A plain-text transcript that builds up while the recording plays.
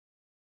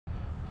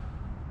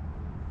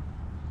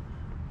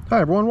Hi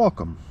everyone,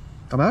 welcome.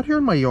 I'm out here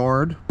in my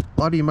yard. A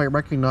lot of you might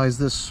recognize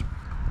this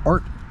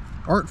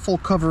artful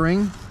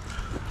covering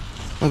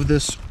of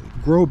this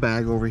grow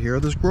bag over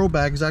here. This grow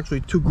bag is actually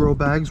two grow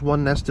bags,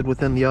 one nested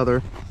within the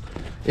other,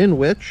 in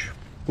which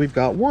we've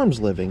got worms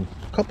living.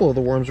 A couple of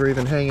the worms are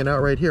even hanging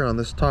out right here on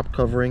this top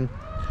covering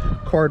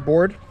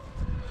cardboard.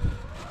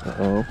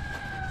 Uh-oh.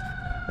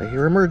 I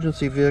hear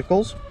emergency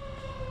vehicles.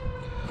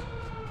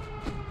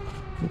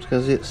 I'm just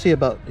gonna see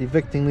about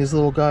evicting these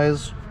little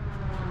guys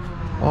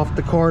off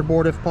the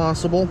cardboard if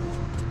possible,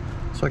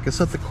 so I can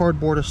set the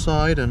cardboard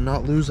aside and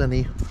not lose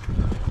any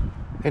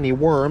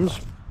worms,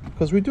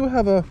 because we do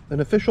have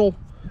an official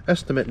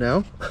estimate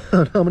now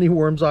on how many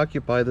worms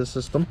occupy this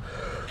system.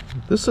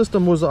 This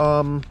system was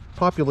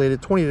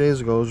populated 20 days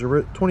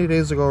ago. 20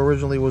 days ago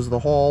originally was the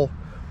haul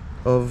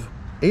of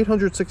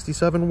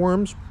 867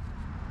 worms,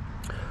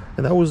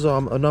 and that was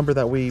a number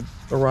that we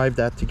arrived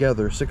at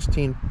together.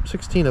 16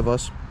 of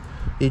us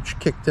each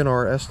kicked in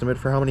our estimate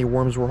for how many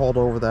worms were hauled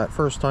over that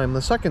first time.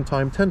 The second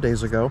time, 10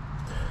 days ago,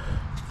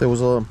 there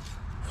was a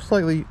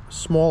slightly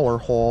smaller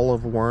haul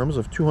of worms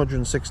of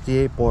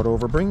 268 brought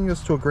over, bringing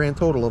us to a grand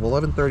total of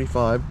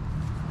 1135.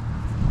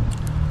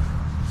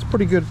 It's a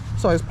pretty good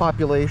sized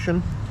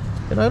population,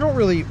 and I don't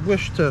really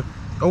wish to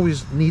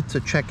always need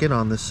to check in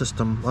on this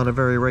system on a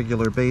very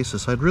regular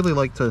basis. I'd really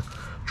like to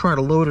try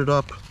to load it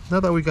up. Now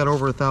that we've got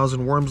over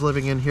 1,000 worms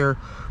living in here,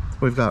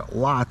 we've got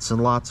lots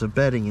and lots of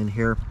bedding in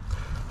here.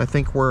 I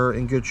think we're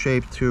in good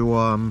shape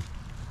to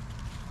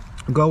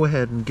go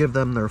ahead and give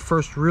them their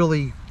first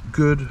really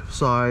good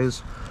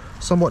size,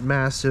 somewhat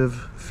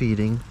massive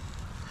feeding.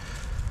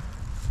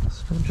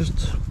 So I'm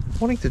just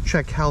wanting to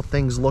check how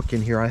things look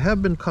in here. I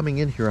have been coming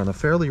in here on a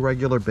fairly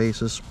regular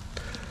basis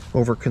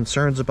over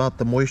concerns about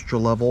the moisture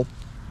level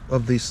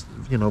of these,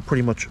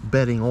 pretty much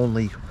bedding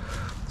only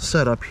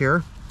setup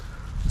here.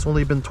 It's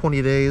only been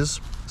 20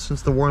 days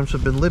since the worms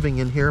have been living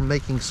in here,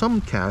 making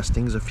some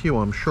castings, a few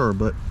I'm sure,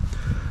 but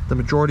the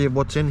majority of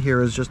what's in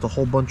here is just a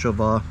whole bunch of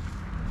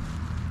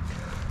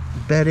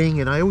bedding,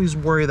 and I always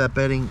worry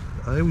bedding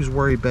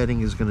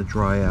is going to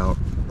dry out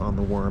on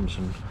the worms,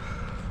 and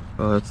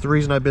it's the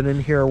reason I've been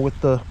in here with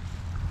the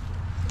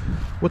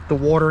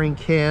watering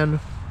can,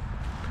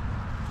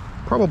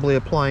 probably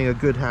applying a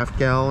good half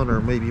gallon or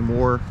maybe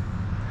more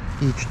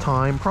each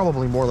time,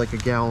 probably more like a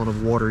gallon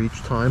of water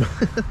each time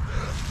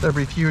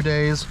every few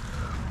days.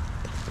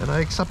 And I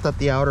accept that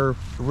the outer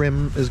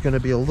rim is going to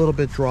be a little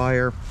bit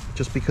drier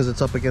just because it's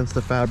up against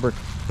the fabric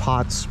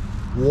pot's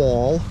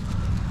wall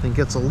and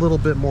gets a little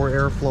bit more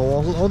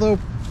airflow, although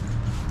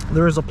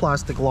there is a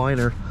plastic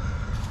liner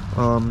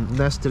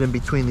nested in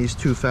between these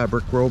two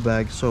fabric grow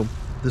bags, so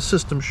the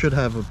system should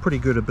have a pretty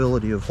good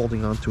ability of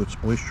holding on to its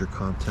moisture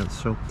content.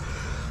 So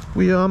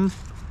we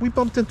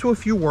bumped into a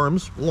few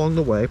worms along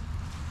the way.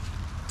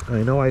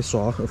 I know I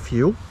saw a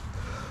few.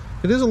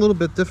 It is a little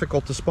bit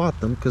difficult to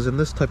spot them because in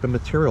this type of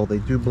material they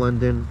do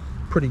blend in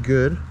pretty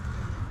good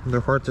and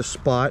they're hard to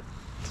spot.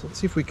 So let's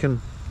see if we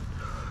can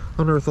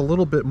unearth a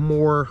little bit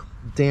more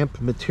damp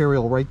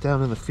material right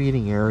down in the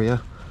feeding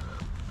area,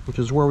 which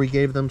is where we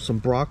gave them some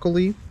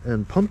broccoli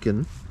and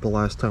pumpkin the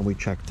last time we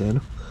checked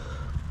in.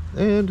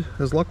 And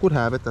as luck would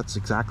have it, that's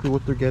exactly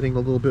what they're getting a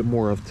little bit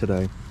more of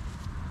today.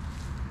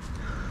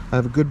 I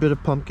have a good bit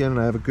of pumpkin and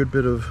I have a good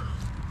bit of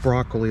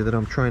broccoli that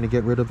I'm trying to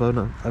get rid of.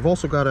 I've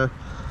also got a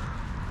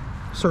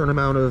certain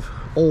amount of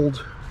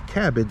old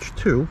cabbage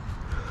too,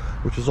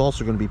 which is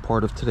also going to be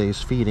part of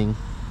today's feeding.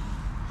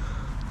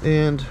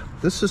 And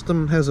this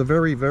system has a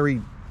very,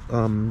 very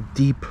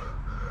deep,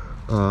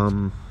 I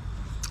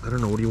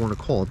don't know, what do you want to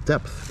call it,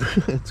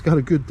 depth. It's got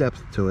a good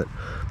depth to it,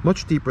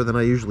 much deeper than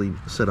I usually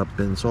set up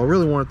bins. So I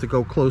really wanted to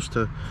go close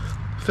to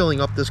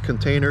filling up this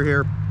container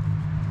here.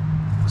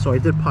 So I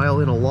did pile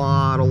in a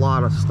lot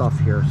of stuff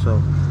here.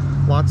 So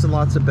lots and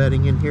lots of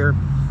bedding in here.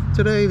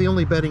 Today, the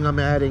only bedding I'm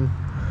adding,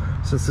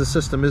 since the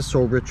system is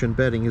so rich in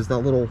bedding, is that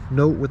little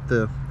note with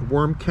the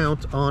worm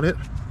count on it,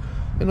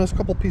 and there's a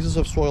couple pieces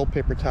of soiled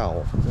paper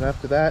towel. And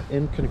after that,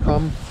 in can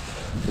come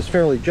this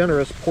fairly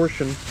generous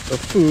portion of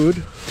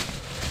food.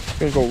 I'm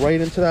gonna go right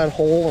into that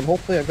hole, and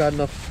hopefully I've got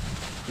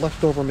enough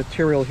leftover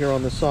material here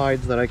on the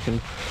sides that I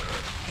can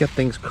get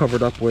things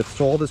covered up with.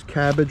 So all this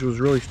cabbage was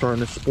really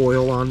starting to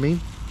spoil on me.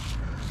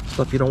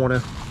 Stuff you don't want to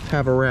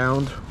have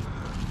around,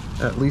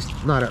 at least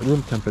not at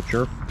room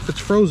temperature. If it's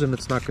frozen,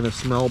 it's not going to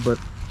smell, but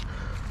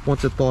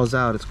once it thaws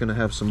out, it's going to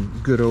have some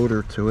good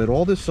odor to it.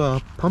 All this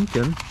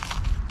pumpkin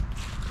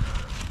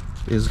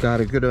has got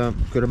a good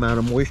amount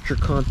of moisture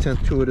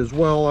content to it as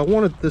well. I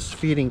wanted this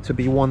feeding to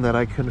be one that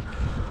I can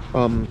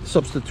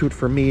substitute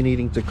for me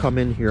needing to come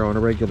in here on a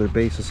regular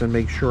basis and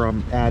make sure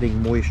I'm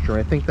adding moisture.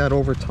 I think that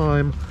over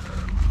time,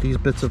 these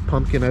bits of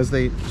pumpkin, as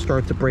they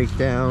start to break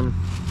down,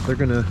 they're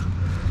going to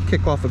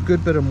kick off a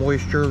good bit of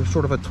moisture,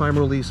 sort of a time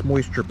release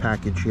moisture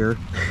package here,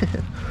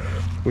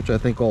 which I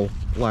think will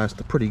last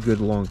a pretty good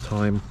long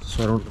time,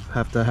 so I don't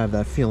have to have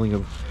that feeling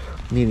of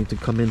needing to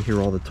come in here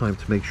all the time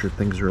to make sure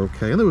things are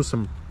okay. And there was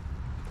some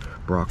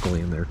broccoli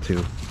in there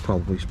too,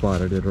 probably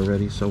spotted it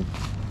already. So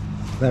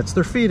that's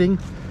their feeding.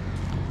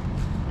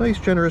 Nice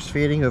generous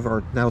feeding of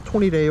our now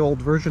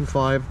 20-day-old version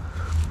 5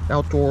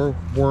 outdoor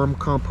worm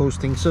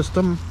composting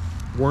system,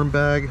 worm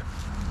bag.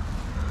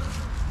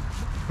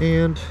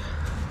 And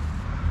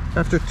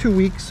after 2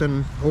 weeks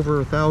and over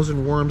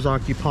 1,000 worms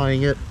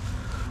occupying it,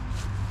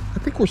 I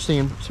think we're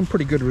seeing some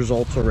pretty good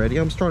results already.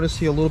 I'm starting to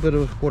see a little bit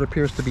of what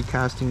appears to be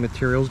casting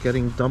materials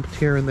getting dumped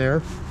here and there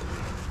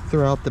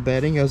throughout the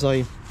bedding as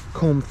I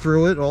comb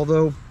through it,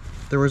 although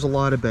there is a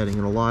lot of bedding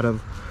and a lot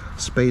of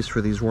space for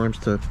these worms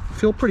to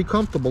feel pretty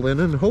comfortable in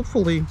and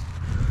hopefully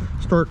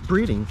start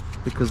breeding,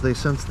 because they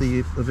sense the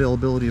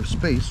availability of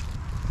space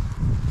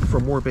for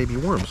more baby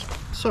worms.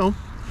 So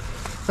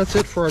that's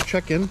it for our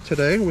check-in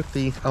today with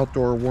the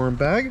outdoor worm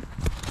bag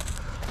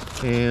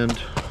and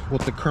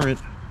what the current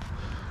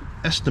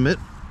estimate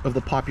of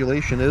the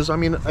population is. I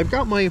mean, I've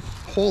got my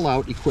haul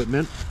out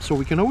equipment, so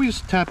we can always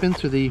tap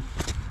into the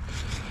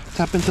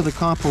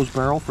compost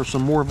barrel for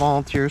some more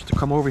volunteers to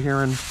come over here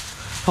and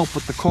help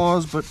with the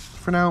cause, but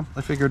for now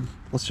I figured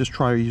let's just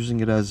try using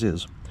it as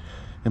is.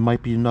 It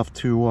might be enough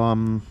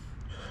to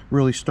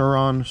really stir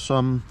on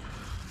some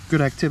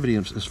good activity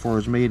as far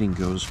as mating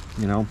goes.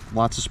 You know,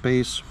 lots of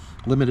space,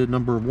 limited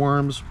number of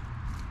worms,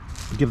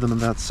 give them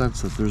that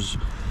sense that there's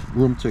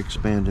room to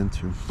expand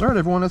into. All right,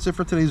 everyone, that's it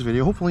for today's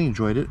video. Hopefully you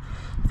enjoyed it.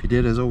 If you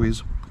did, as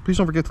always, please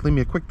don't forget to leave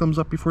me a quick thumbs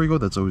up before you go.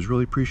 That's always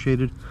really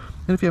appreciated.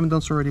 And if you haven't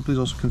done so already, please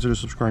also consider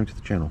subscribing to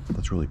the channel.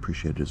 That's really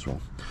appreciated as well.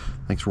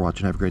 Thanks for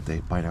watching. Have a great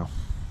day. Bye now.